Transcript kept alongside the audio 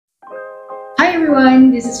Hi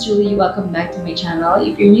everyone, this is Julie. Welcome back to my channel.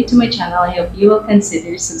 If you're new to my channel, I hope you will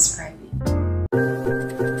consider subscribing.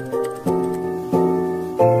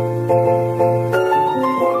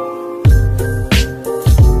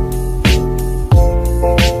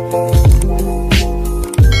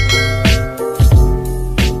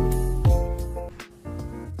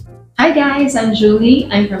 Hi guys, I'm Julie.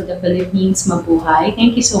 I'm from the Philippines, Mabuhay.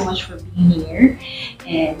 Thank you so much for being here.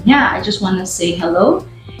 And yeah, I just want to say hello.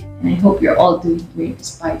 And I hope you're all doing great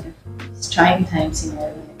despite of these trying times in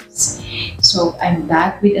our lives. So I'm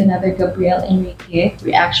back with another Gabriel Henrique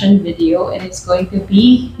reaction video, and it's going to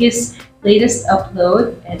be his latest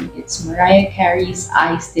upload, and it's Mariah Carey's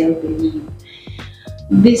I Still Believe.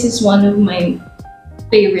 This is one of my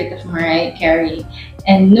favorite of Mariah Carey,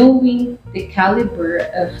 and knowing the caliber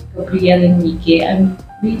of Gabriel Henrique, I'm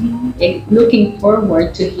really looking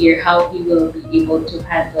forward to hear how he will be able to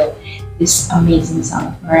handle this amazing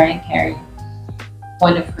song of Mariah Carey,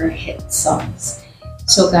 one of her hit songs.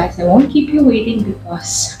 So guys, I won't keep you waiting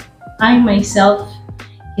because I myself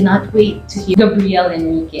cannot wait to hear Gabriel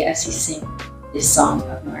Henrique as he sings this song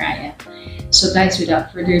of Mariah. So guys,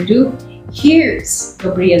 without further ado, here's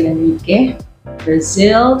Gabriel Henrique,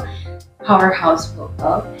 Brazil powerhouse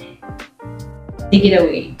vocal. Take it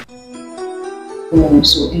away. Oh,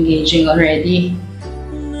 so engaging already.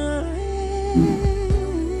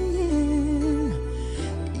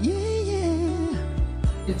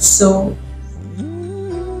 It's so,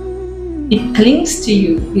 it clings to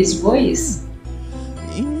you, his voice.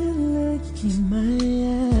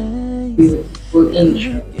 Beautiful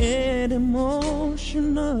intro.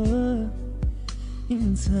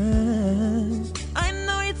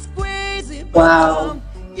 Wow.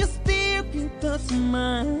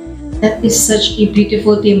 That is such a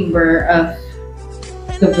beautiful timbre of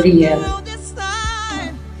Gabriel.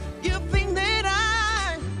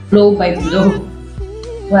 Blow by blow.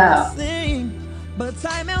 Wow. But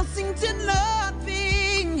I'm melting to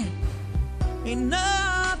nothing.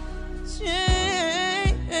 Enough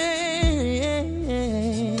change.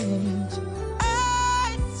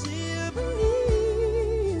 I still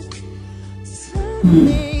believe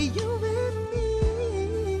someday you and me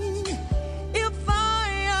will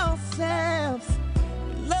find ourselves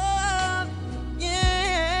in love. Yeah.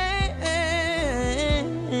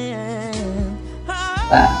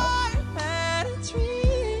 Wow.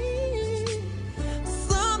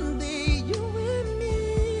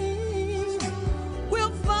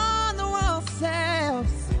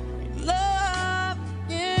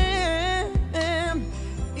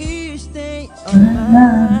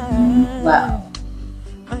 Wow.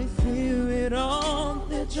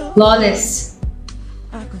 Flawless.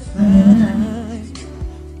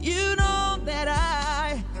 You know that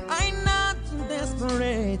I'm not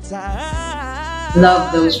desperate.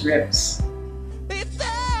 Love those rips. If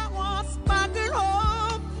there was sparkle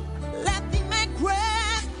hope, let me make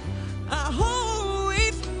rest. I hold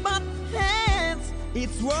with my hands.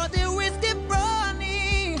 It's worth it with the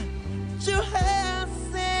burning to have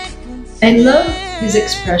seconds. I love his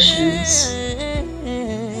expressions.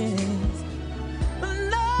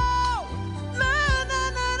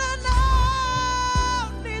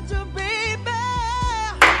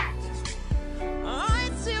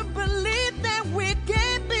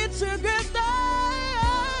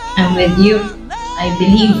 I'm with you. I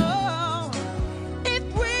believe. If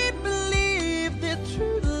we believe the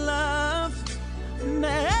true love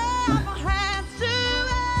never has to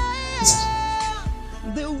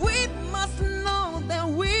end, then we must know that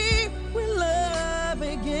we will love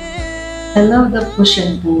again. I love the push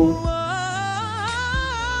and pull.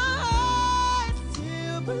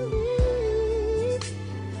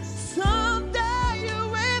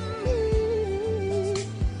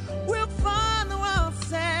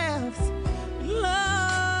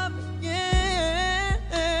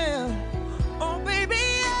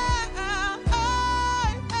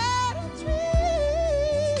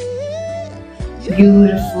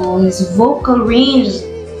 Beautiful. His vocal range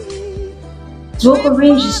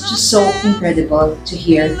is just so incredible to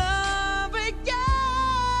hear.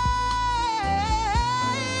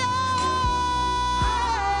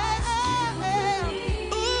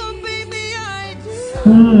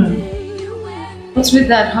 What's with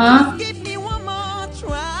that, huh?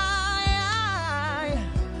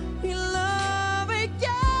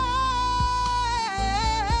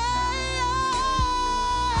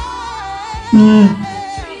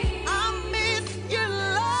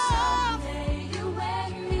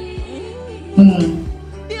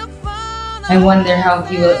 I wonder how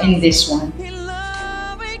he will end this one.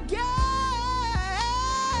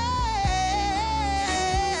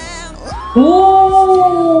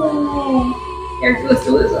 Whoa!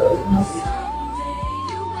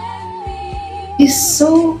 He's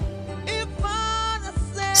so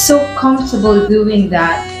comfortable doing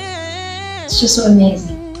that. It's just so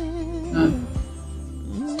amazing. Mm.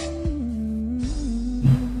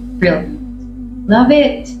 Brilliant. Love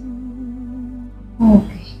it.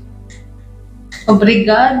 Okay.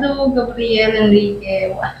 Obrigado, Gabriel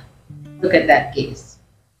Henrique. Wow. Look at that case.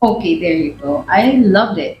 Okay, there you go. I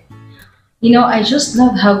loved it. You know, I just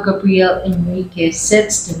love how Gabriel Henrique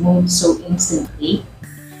sets the mood so instantly.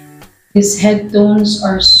 His head tones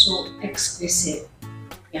are so exquisite.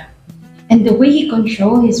 Yeah. And the way he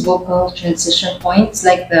controls his vocal transition points,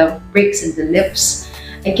 like the breaks and the lips,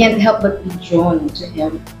 I can't help but be drawn to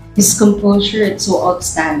him. His composure is so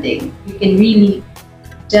outstanding. You can really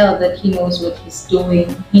tell that he knows what he's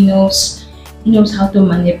doing. He knows how to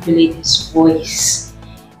manipulate his voice.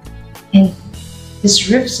 And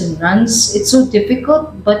his riffs and runs, it's so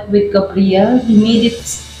difficult, but with Gabriel, he made it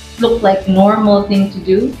look like normal thing to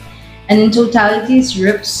do. And in totality, his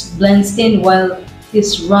riffs blends in while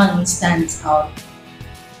his run stands out.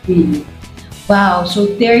 Really. Wow, so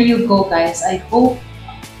there you go, guys. I hope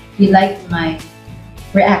you liked my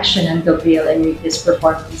reaction on Gabriel Henrique's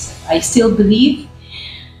performance. I still believe.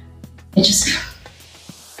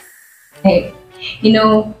 Hey, you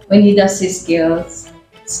know, when he does his skills,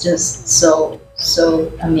 it's just so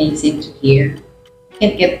amazing to hear. I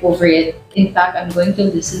can't get over it. In fact, I'm going to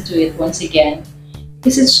listen to it once again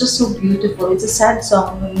because it's just so beautiful. It's a sad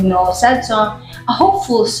song, you know, a sad song, a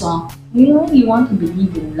hopeful song. You know, you want to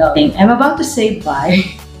believe in love. I'm about to say bye.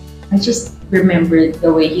 I just remembered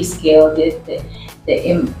the way he scaled it,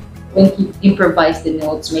 when he improvised the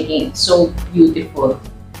notes, making it so beautiful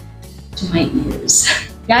to my ears.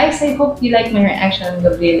 Guys, I hope you like my reaction on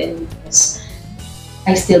Gabriel and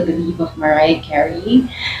I Still Believe of Mariah Carey.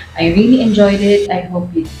 I really enjoyed it. I hope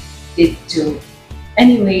you did too.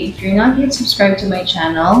 Anyway, if you're not yet subscribed to my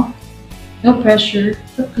channel, no pressure,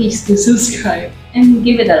 but please do subscribe and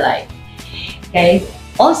give it a like. Guys,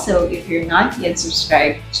 also, if you're not yet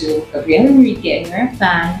subscribed to Gabriel Henrique and you're a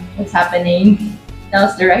fan, what's happening?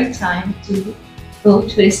 Now's the right time to go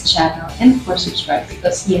to his channel and of course subscribe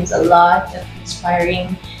because he has a lot of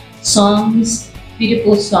inspiring songs,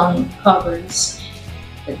 beautiful song covers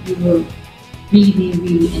that you will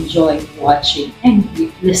really enjoy watching and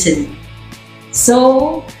listening.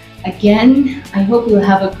 So again, I hope you'll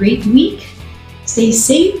have a great week. Stay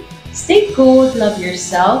safe, stay cool, love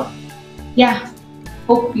yourself. Yeah,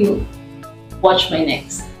 hope you watch my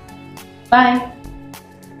next. Bye.